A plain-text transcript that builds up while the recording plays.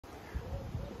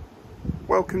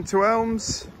Welcome to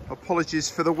Elms. Apologies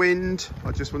for the wind.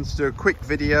 I just wanted to do a quick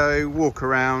video, walk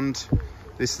around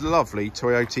this lovely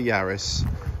Toyota Yaris.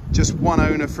 Just one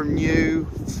owner from new,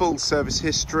 full service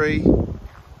history,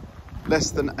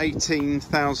 less than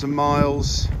 18,000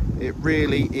 miles. It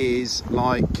really is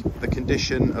like the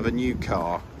condition of a new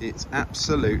car. It's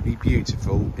absolutely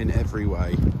beautiful in every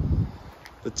way.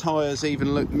 The tyres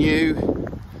even look new.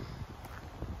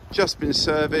 Just been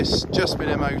serviced, just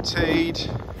been MOT'd.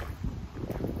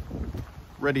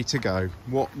 Ready to go.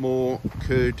 What more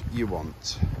could you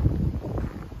want?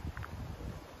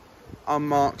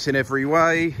 Unmarked in every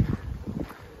way.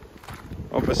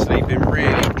 Obviously been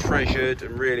really treasured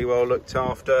and really well looked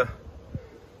after.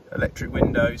 Electric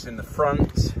windows in the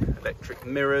front, electric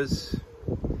mirrors,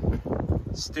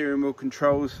 steering wheel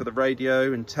controls for the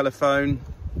radio and telephone,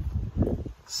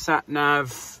 sat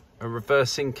nav, a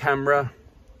reversing camera,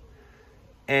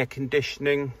 air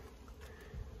conditioning,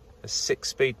 a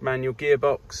 6-speed manual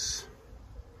gearbox,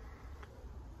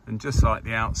 and just like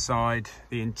the outside,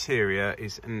 the interior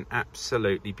is in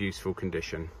absolutely beautiful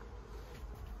condition.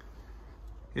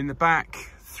 In the back,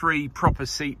 3 proper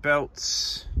seat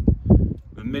belts,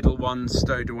 the middle one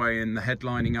stowed away in the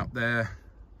headlining up there,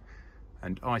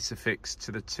 and isofix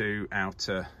to the 2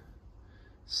 outer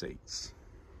seats.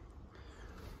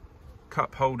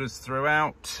 Cup holders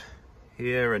throughout,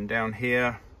 here and down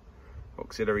here.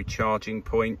 Auxiliary charging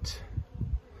point.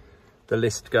 The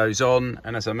list goes on,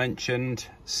 and as I mentioned,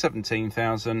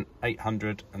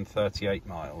 17,838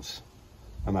 miles.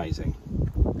 Amazing.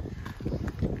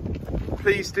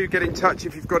 Please do get in touch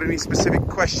if you've got any specific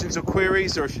questions or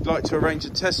queries, or if you'd like to arrange a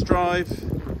test drive.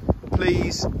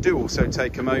 Please do also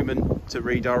take a moment to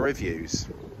read our reviews.